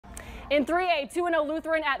In 3A, 2-0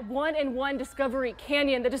 Lutheran at 1-1 Discovery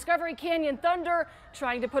Canyon. The Discovery Canyon Thunder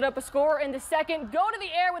trying to put up a score in the second. Go to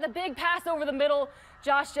the air with a big pass over the middle.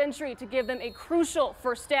 Josh Gentry to give them a crucial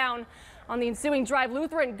first down. On the ensuing drive,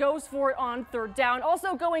 Lutheran goes for it on third down.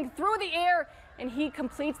 Also going through the air, and he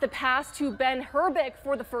completes the pass to Ben Herbick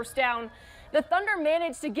for the first down. The Thunder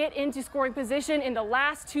managed to get into scoring position in the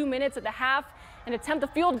last 2 minutes of the half and attempt a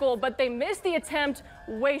field goal, but they missed the attempt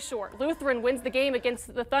way short. Lutheran wins the game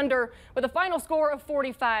against the Thunder with a final score of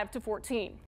 45-14.